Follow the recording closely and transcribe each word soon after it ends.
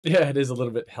Yeah, it is a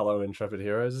little bit hello, intrepid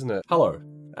heroes, isn't it? Hello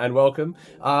and welcome.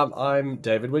 I'm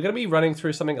David. We're going to be running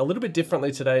through something a little bit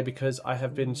differently today because I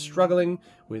have been struggling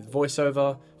with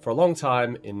voiceover for a long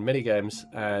time in many games,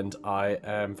 and I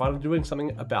am finally doing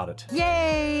something about it.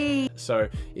 Yay! So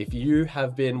if you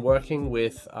have been working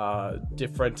with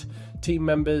different team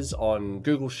members on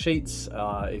Google Sheets,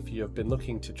 if you have been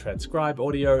looking to transcribe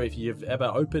audio, if you've ever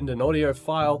opened an audio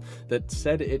file that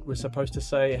said it was supposed to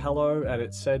say hello and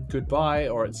it said goodbye,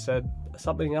 or it said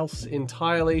something else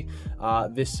entirely,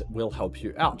 this will help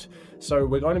you out. So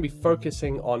we're going to be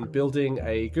focusing on building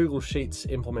a Google Sheets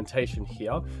implementation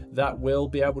here that will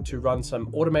be able to run some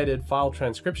automated file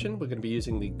transcription. We're going to be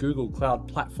using the Google Cloud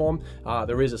platform.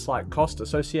 There is a slight cost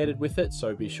associated with it,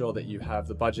 so be sure that you have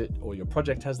the budget, or your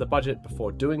project has the budget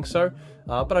before doing so.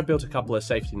 But I built a couple of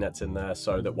safety nets in there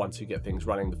so that once you get things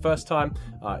running the first time,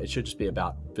 it should just be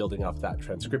about building up that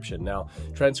transcription. Now,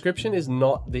 transcription is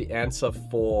not the answer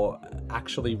for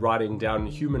actually writing down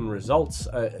human results.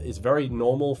 It's very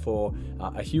normal for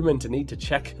a human to need to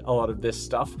check a lot of this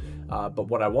stuff. But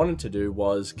what I wanted to do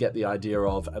was get the idea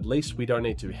of at least we don't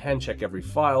need to hand check every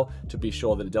file to be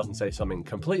sure that it doesn't say something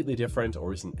completely different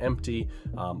or isn't empty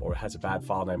or has a bad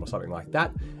file name or something like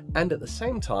that. And at the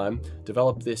same time,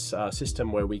 develop this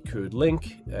system where we could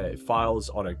link files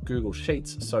on a Google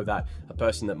Sheets so that a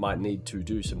person that might need to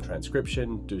do some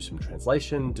transcription, do some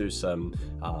translation, do some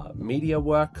media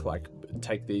work, like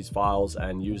take these files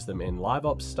and use them in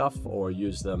LiveOps stuff or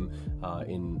use them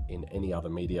in any other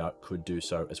media, could do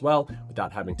so as well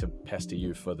without having to pester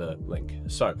you for the link.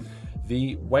 So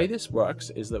the way this works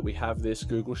is that we have this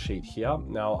Google Sheet here.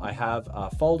 Now I have a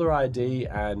folder ID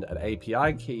and an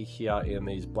API key here in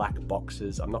these black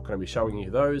boxes. I'm not going to be showing you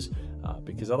those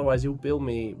because otherwise you'll bill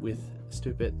me with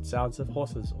stupid sounds of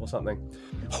horses or something.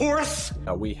 Horse!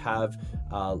 We have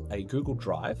a Google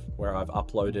Drive where I've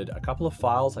uploaded a couple of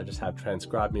files. I just have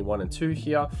Transcribe Me 1 and 2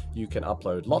 here. You can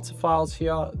upload lots of files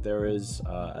here. There is,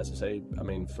 as I say, I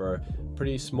mean, for a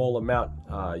pretty small amount,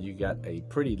 you get a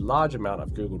pretty large amount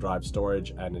of Google Drive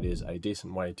storage, and it is a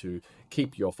decent way to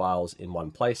keep your files in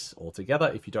one place altogether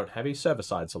if you don't have a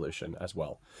server-side solution as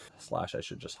well. Slash, I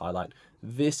should just highlight,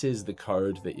 this is the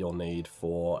code that you'll need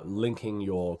for linking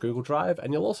your Google Drive,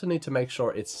 and you'll also need to make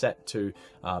sure it's set to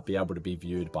be able to be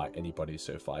viewed by anybody.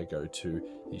 So if I go to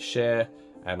the share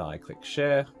and I click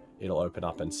share, it'll open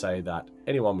up and say that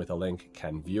anyone with a link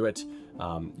can view it.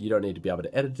 You don't need to be able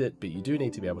to edit it, but you do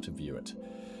need to be able to view it.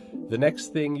 The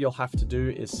next thing you'll have to do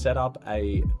is set up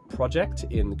a project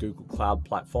in the Google Cloud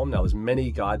platform. Now there's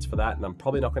many guides for that, and I'm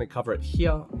probably not going to cover it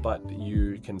here, but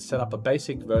you can set up a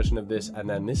basic version of this, and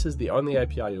then this is the only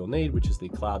API you'll need, which is the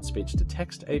Cloud Speech to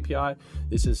Text API.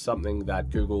 This is something that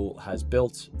Google has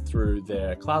built through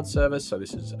their cloud service. So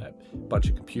this is a bunch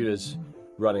of computers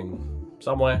running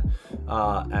somewhere,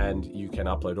 and you can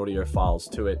upload audio files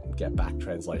to it, get back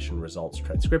translation results,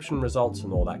 transcription results,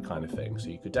 and all that kind of thing. So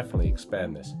you could definitely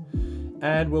expand this.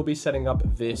 And we'll be setting up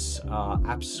this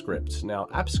AppsScript. Now,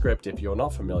 AppsScript, if you're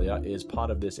not familiar, is part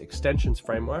of this extensions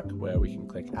framework where we can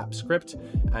click AppsScript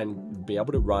and be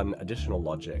able to run additional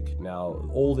logic. Now,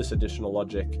 all this additional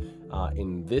logic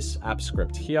in this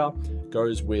AppsScript here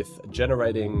goes with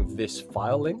generating this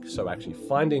file link. So actually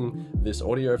finding this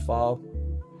audio file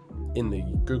in the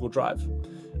Google Drive,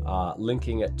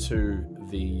 linking it to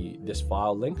this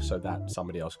file link so that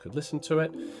somebody else could listen to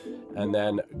it, and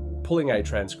then pulling a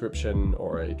transcription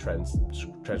or a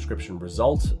transcription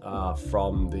result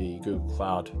from the Google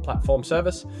Cloud platform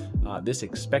service. This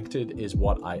expected is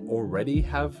what I already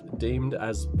have deemed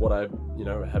as what I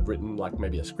have written, like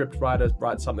maybe a script writer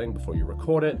writes something before you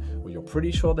record it, or you're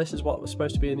pretty sure this is what was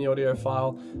supposed to be in the audio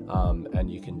file,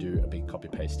 and you can do a big copy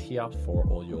paste here for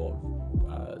all your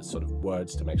sort of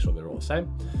words to make sure they're all the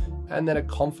same. And then a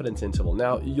confidence interval.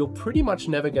 Now, you'll pretty much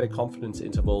never get a confidence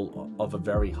interval of a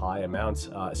very high amount,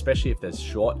 especially if there's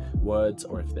short words,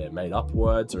 or if they're made up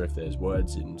words, or if there's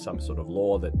words in some sort of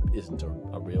lore that isn't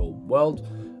a real world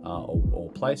or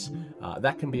place.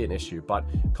 That can be an issue, but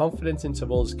confidence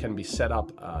intervals can be set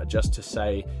up just to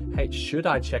say, hey, should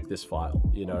I check this file?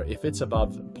 If it's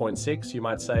above 0.6, you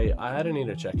might say, I don't need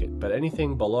to check it. But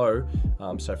anything below,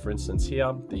 so for instance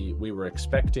here, we were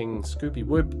expecting Scoopy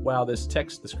Whoop, wow, this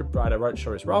text the scriptwriter wrote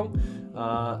sure is wrong,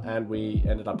 and we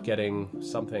ended up getting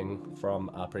something from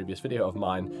a previous video of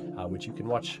mine, which you can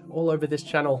watch all over this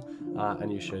channel,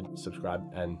 and you should subscribe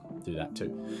and do that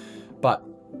too. But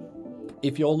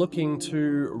if you're looking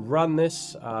to run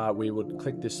this, we would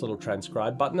click this little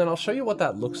transcribe button, and I'll show you what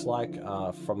that looks like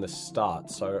from the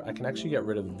start. So I can actually get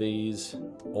rid of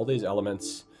all these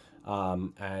elements,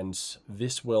 and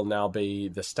this will now be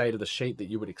the state of the sheet that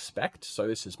you would expect. So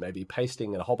this is maybe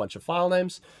pasting in a whole bunch of file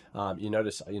names. You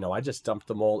notice, I just dumped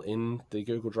them all in the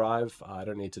Google Drive. I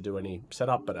don't need to do any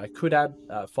setup, but I could add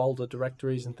folder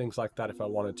directories and things like that if I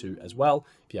wanted to as well,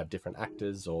 if you have different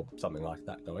actors or something like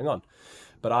that going on.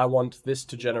 But I want this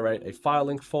to generate a file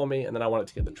link for me, and then I want it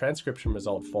to get the transcription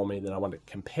result for me. Then I want to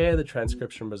compare the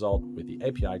transcription result with the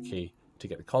API key to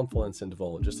get the confluence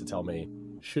interval, just to tell me,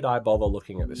 should I bother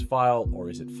looking at this file or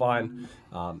is it fine?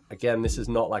 Again, this is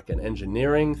not like an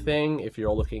engineering thing. If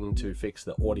you're looking to fix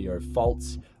the audio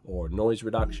faults or noise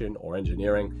reduction or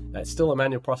engineering, that's still a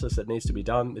manual process that needs to be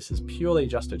done. This is purely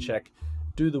just to check,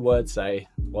 do the words say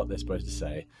what they're supposed to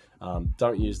say?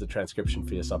 Don't use the transcription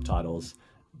for your subtitles.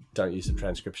 Don't use the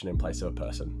transcription in place of a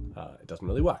person. It doesn't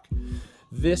really work.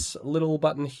 This little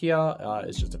button here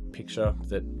is just a picture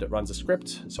that runs a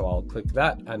script. So I'll click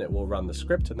that and it will run the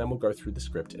script, and then we'll go through the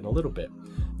script in a little bit.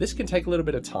 This can take a little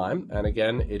bit of time. And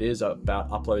again, it is about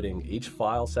uploading each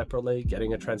file separately,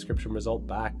 getting a transcription result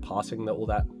back, passing all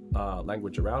that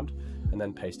language around, and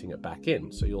then pasting it back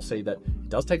in. So you'll see that it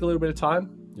does take a little bit of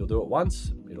time. You'll do it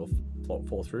once, it'll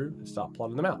fall through and start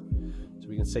plotting them out. So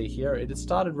we can see here, it had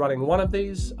started running one of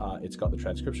these. It's got the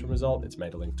transcription result. It's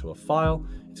made a link to a file.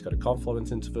 It's got a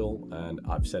confluence interval. And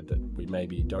I've said that we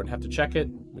maybe don't have to check it.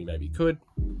 We maybe could,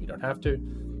 we don't have to.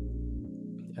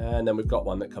 And then we've got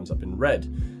one that comes up in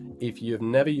red. If you've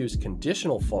never used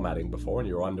conditional formatting before and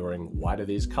you're wondering, why do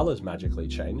these colors magically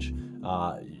change?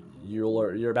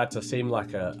 You're about to seem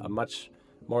like a much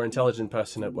more intelligent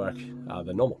person at work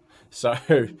than normal. So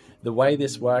the way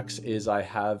this works is I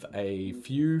have a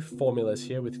few formulas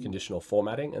here with conditional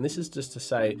formatting, and this is just to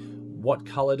say, what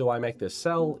color do I make this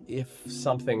cell if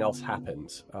something else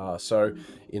happens? So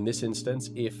in this instance,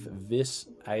 if this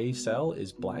A cell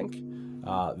is blank,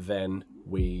 then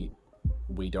we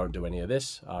don't do any of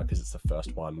this because it's the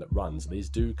first one that runs. These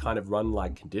do kind of run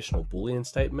like conditional Boolean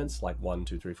statements, like 1,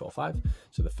 2, 3, 4, 5.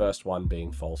 So the first one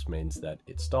being false means that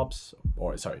it stops,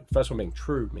 or sorry, first one being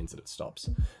true means that it stops.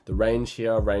 The range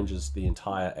here ranges the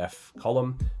entire F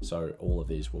column, so all of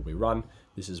these will be run.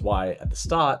 This is why at the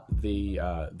start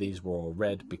these were all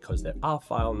red, because there are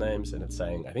file names, and it's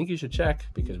saying, I think you should check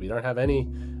because we don't have any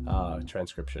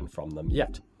transcription from them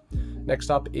yet. Next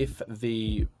up, if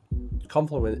the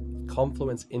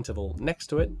confluence interval next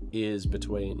to it is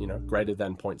between, greater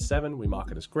than 0.7, we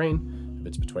mark it as green. If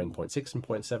it's between 0.6 and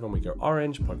 0.7, we go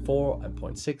orange. 0.4 and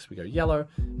 0.6, we go yellow.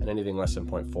 And anything less than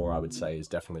 0.4, I would say, is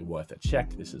definitely worth a check.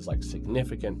 This is like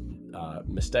significant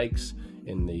mistakes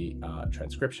in the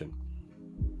transcription.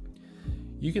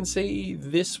 You can see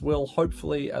this will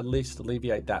hopefully at least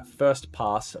alleviate that first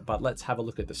pass, but let's have a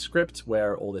look at the script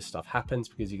where all this stuff happens,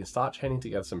 because you can start chaining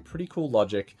together some pretty cool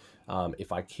logic.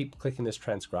 If I keep clicking this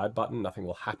transcribe button, nothing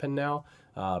will happen now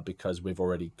because we've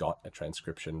already got a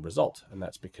transcription result, and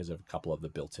that's because of a couple of the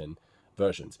built-in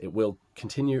versions. It will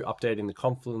continue updating the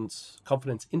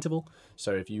confidence interval,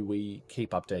 so if we keep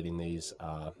updating these,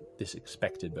 this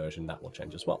expected version, that will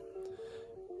change as well.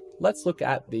 Let's look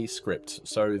at the script.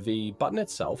 So the button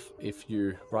itself, if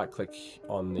you right-click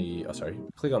on the,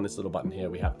 click on this little button here,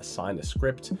 we have assign a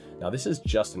script. Now this is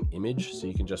just an image, so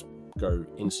you can just go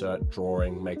insert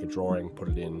drawing, make a drawing, put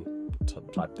it in,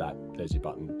 type that, there's your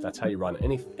button. That's how you run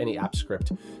any app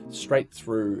script straight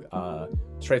through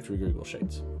Google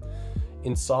Sheets.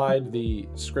 Inside the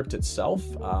script itself,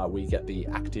 we get the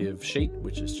active sheet,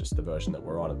 which is just the version that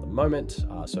we're on at the moment.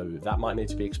 So that might need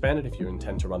to be expanded if you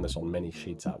intend to run this on many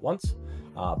sheets at once.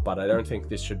 But I don't think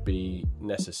this should be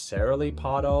necessarily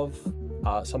part of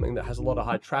something that has a lot of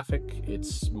high traffic.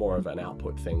 It's more of an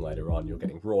output thing later on. You're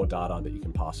getting raw data that you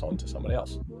can pass on to somebody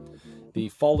else. The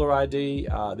folder ID,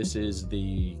 this is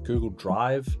the Google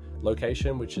Drive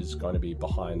location, which is going to be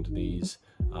behind these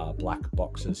black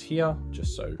boxes here,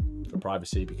 just so for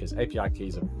privacy, because API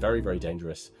keys are very, very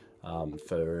dangerous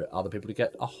for other people to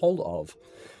get a hold of.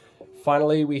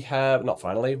 Finally, we have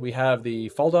the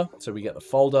folder. So we get the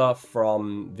folder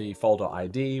from the folder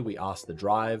ID. We ask the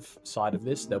drive side of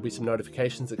this. There'll be some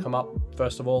notifications that come up,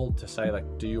 first of all, to say,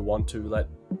 like, do you want to let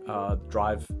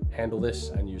drive handle this?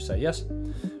 And you say yes.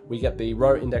 We get the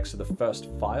row index of the first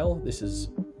file. This is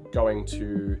going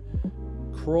to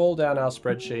crawl down our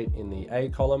spreadsheet in the A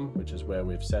column, which is where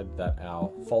we've said that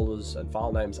our folders and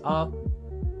file names are,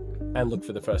 and look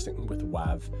for the first thing with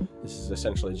WAV. This is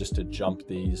essentially just to jump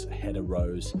these header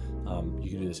rows. You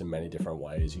can do this in many different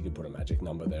ways. You can put a magic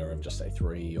number there of just say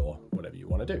 3 or whatever you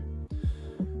want to do.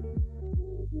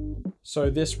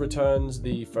 So this returns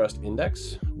the first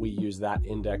index. We use that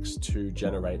index to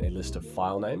generate a list of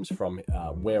file names from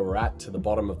where we're at to the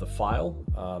bottom of the file.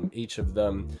 Each of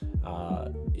them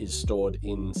is stored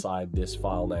inside this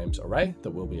file names array that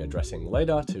we'll be addressing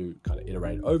later to kind of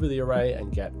iterate over the array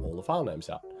and get all the file names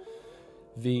out.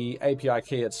 The API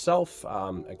key itself,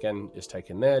 again, is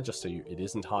taken there just so it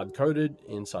isn't hard-coded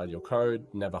inside your code.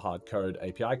 Never hard-code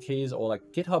API keys, or like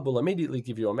GitHub will immediately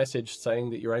give you a message saying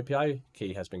that your API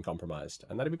key has been compromised,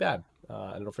 and that'd be bad,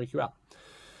 and it'll freak you out.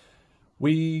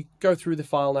 We go through the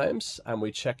file names and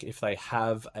we check if they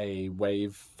have a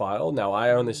WAV file. Now,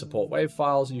 I only support WAV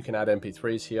files. You can add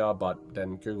MP3s here, but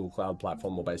then Google Cloud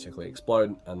Platform will basically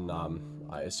explode. And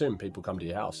I assume people come to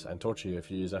your house and torture you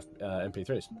if you use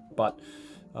MP3s, but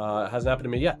it hasn't happened to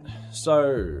me yet.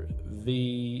 So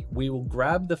we will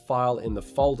grab the file in the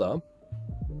folder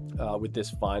with this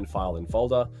find file in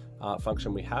folder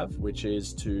function we have, which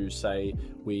is to say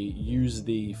we use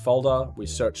the folder, we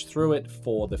search through it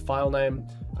for the file name,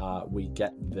 we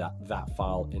get that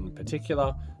file in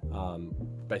particular.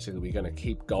 Basically, we're going to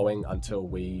keep going until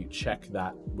we check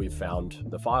that we've found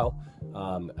the file.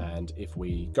 And if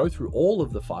we go through all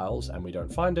of the files and we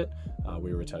don't find it,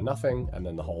 we return nothing, and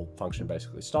then the whole function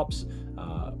basically stops,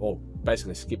 or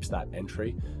basically skips that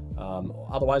entry.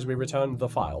 Otherwise, we return the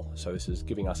file. So this is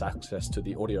giving us access to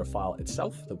the audio file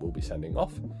itself that we'll be sending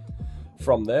off.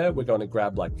 From there, we're going to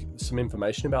grab like some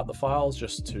information about the files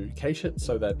just to cache it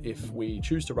so that if we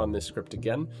choose to run this script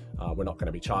again, we're not going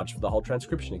to be charged for the whole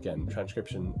transcription again.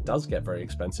 Transcription does get very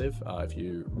expensive if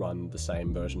you run the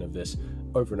same version of this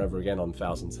over and over again on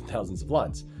thousands and thousands of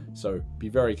lines. So be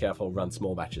very careful, run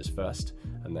small batches first,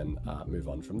 and then move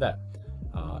on from there.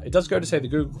 It does go to say the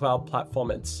Google Cloud Platform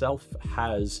itself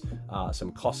has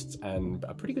some costs and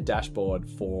a pretty good dashboard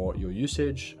for your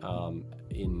usage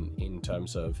in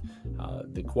terms of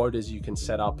the quotas you can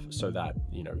set up so that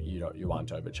you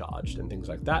aren't overcharged and things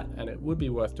like that. And it would be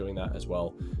worth doing that as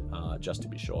well, just to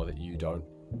be sure that you don't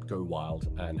go wild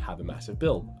and have a massive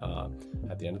bill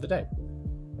at the end of the day.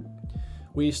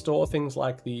 We store things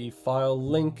like the file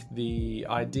link, the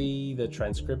ID, the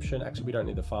transcription. Actually, we don't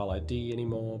need the file ID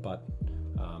anymore, but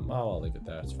I'll leave it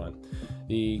there, it's fine.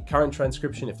 The current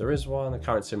transcription, if there is one, the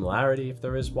current similarity, if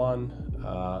there is one,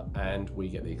 and we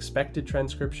get the expected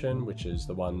transcription, which is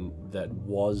the one that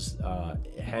was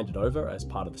handed over as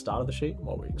part of the start of the sheet,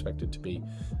 what we expected to be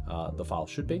the file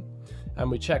should be.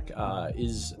 And we check,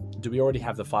 do we already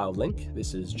have the file link?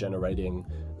 This is generating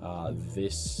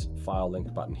this file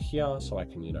link button here, so I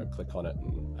can click on it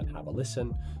and have a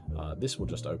listen. This will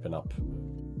just open up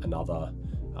another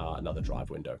drive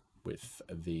window with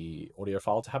the audio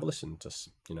file to have a listen to,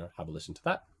 have a listen to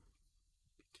that.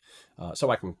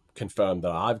 So I can confirm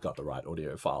that I've got the right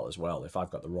audio file as well. If I've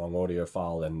got the wrong audio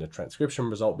file, then the transcription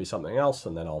result will be something else,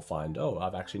 and then I'll find, oh,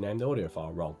 I've actually named the audio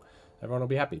file wrong. Everyone will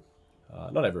be happy.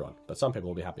 Not everyone, but some people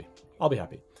will be happy. I'll be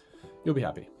happy. You'll be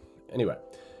happy. Anyway,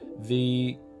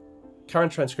 the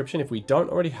current transcription, if we don't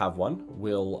already have one,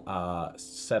 we'll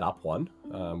set up one.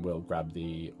 We'll grab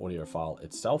the audio file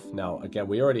itself. Now, again,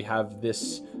 we already have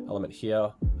this element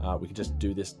here. We can just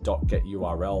do this .get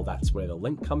URL. That's where the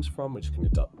link comes from, which can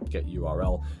 .get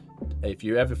URL. If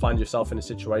you ever find yourself in a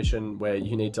situation where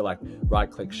you need to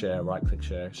right-click share,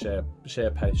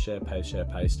 share,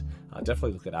 paste,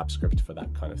 definitely look at AppsScript for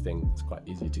that kind of thing. It's quite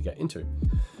easy to get into.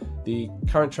 The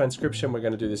current transcription, we're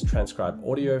going to do this transcribe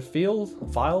audio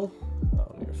file,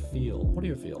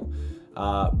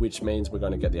 which means we're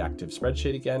going to get the active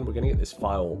spreadsheet again. We're going to get this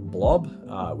file blob,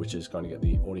 which is going to get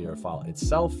the audio file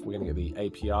itself. We're going to get the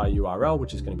API URL,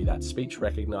 which is going to be that speech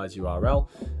recognized URL,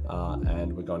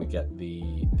 and we're going to get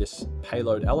this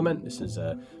payload element. This is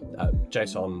a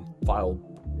JSON file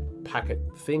packet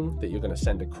thing that you're going to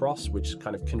send across, which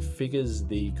kind of configures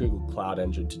the Google Cloud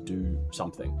Engine to do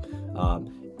something.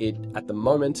 It, at the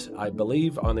moment, I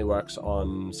believe only works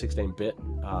on 16-bit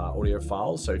audio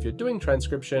files. So if you're doing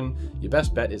transcription, your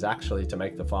best bet is actually to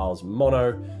make the files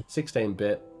mono,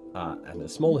 16-bit, and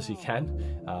as small as you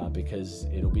can, because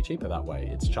it'll be cheaper that way.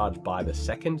 It's charged by the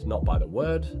second, not by the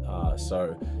word.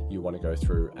 So you want to go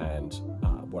through and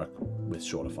work with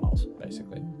shorter files,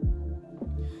 basically.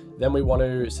 Then we want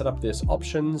to set up this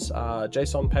options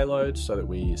JSON payload so that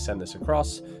we send this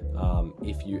across.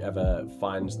 If you ever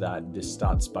find that this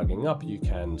starts bugging up, you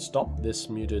can stop this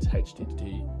muted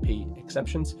HTTP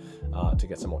exceptions to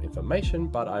get some more information,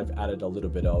 but I've added a little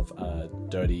bit of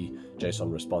dirty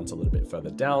JSON response a little bit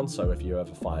further down. So if you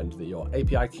ever find that your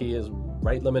API key is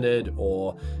rate limited,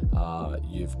 or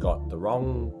you've got the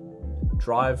wrong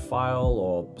drive file,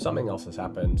 or something else has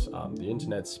happened, the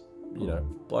internet's you know,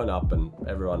 blown up and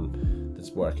everyone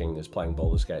that's working is playing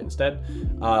Baldur's Gate instead,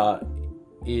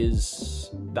 is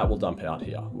that will dump out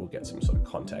here. We'll get some sort of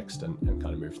context and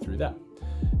kind of move through that.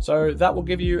 So that will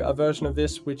give you a version of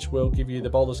this, which will give you the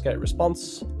Baldur's Gate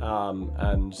response.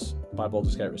 And by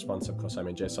Baldur's Gate response, of course, I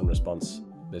mean JSON response.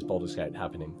 There's Baldur's Gate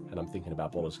happening, and I'm thinking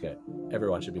about Baldur's Gate.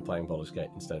 Everyone should be playing Baldur's Gate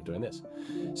instead of doing this.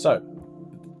 So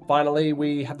finally,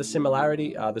 we have the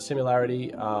similarity.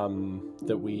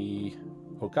 That we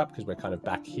hook up because we're kind of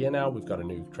back here now. We've got a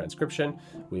new transcription.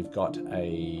 We've got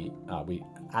a, we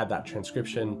add that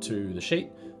transcription to the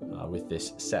sheet with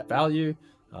this set value.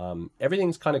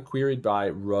 Everything's kind of queried by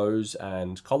rows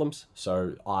and columns.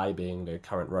 So I being the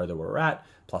current row that we're at,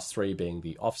 +3 being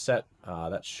the offset.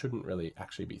 That shouldn't really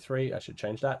actually be 3. I should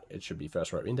change that. It should be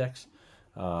first row index.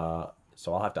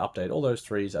 So I'll have to update all those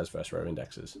 3s as first row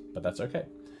indexes, but that's okay.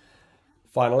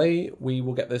 Finally, we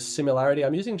will get this similarity.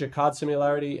 I'm using Jacquard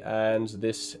similarity, and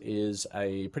this is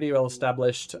a pretty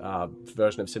well-established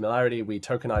version of similarity. We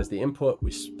tokenize the input, we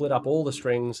split up all the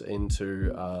strings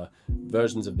into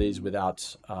versions of these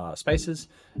without spaces,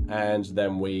 and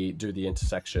then we do the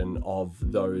intersection of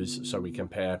those so we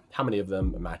compare how many of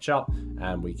them match up,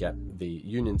 and we get the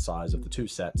union size of the two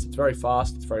sets. It's very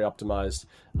fast, it's very optimized,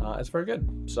 it's very good.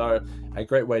 So a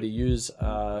great way to use,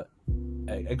 a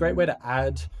great way to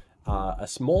add a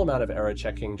small amount of error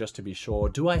checking just to be sure.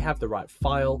 Do I have the right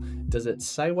file? Does it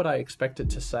say what I expect it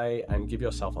to say? And give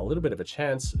yourself a little bit of a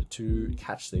chance to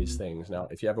catch these things. Now,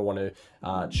 if you ever want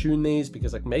to tune these,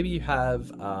 because like maybe you have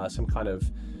some kind of,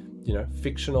 you know,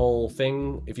 fictional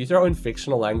thing. If you throw in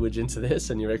fictional language into this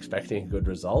and you're expecting a good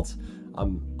result,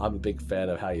 I'm a big fan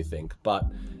of how you think, but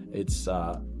it's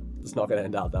not going to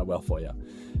end out that well for you.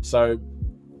 So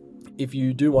if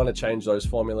you do want to change those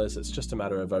formulas, it's just a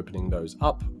matter of opening those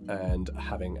up and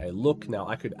having a look. Now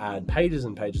I could add pages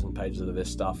and pages and pages of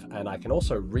this stuff, and I can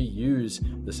also reuse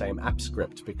the same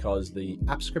AppsScript, because the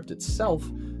AppsScript itself,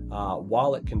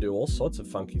 while it can do all sorts of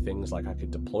funky things, like I could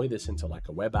deploy this into like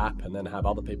a web app and then have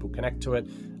other people connect to it,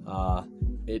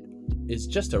 it is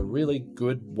just a really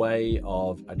good way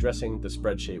of addressing the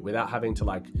spreadsheet without having to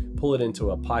like pull it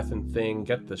into a Python thing,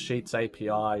 get the Sheets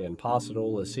API and pass it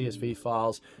all as CSV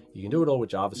files. You can do it all with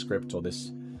JavaScript, or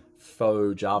this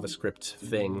faux JavaScript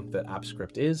thing that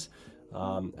AppsScript is.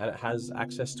 And it has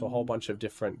access to a whole bunch of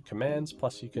different commands.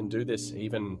 Plus you can do this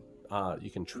even, you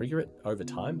can trigger it over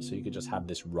time. So you could just have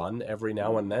this run every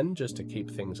now and then just to keep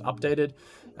things updated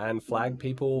and flag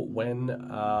people when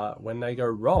they go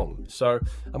wrong. So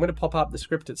I'm going to pop up the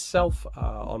script itself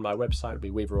on my website. It'll be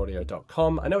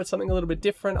weaveraudio.com. I know it's something a little bit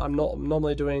different. I'm not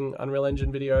normally doing Unreal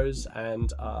Engine videos,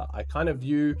 and I kind of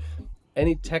view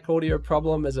any tech audio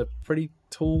problem as a pretty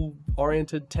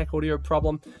tool-oriented tech audio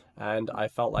problem, and I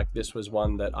felt like this was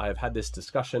one that I have had this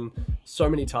discussion so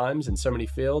many times in so many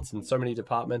fields and so many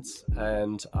departments,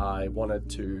 and I wanted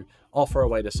to offer a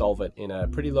way to solve it in a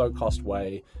pretty low-cost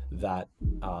way that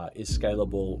is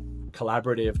scalable,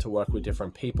 collaborative, to work with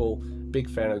different people. Big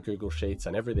fan of Google Sheets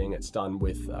and everything it's done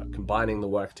with combining the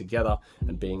work together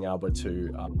and being able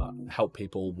to help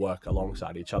people work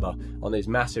alongside each other on these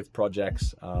massive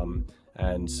projects.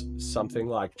 And something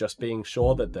like just being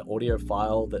sure that the audio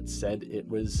file that said it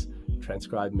was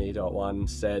transcribe me.1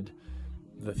 said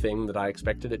the thing that I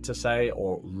expected it to say,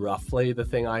 or roughly the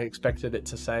thing I expected it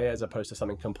to say, as opposed to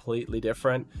something completely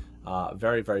different.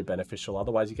 Very, very beneficial.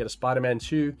 Otherwise you get a Spider-Man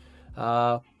 2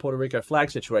 Puerto Rico flag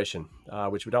situation,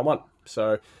 which we don't want.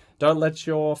 So don't let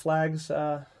your flags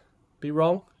be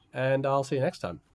wrong, and I'll see you next time.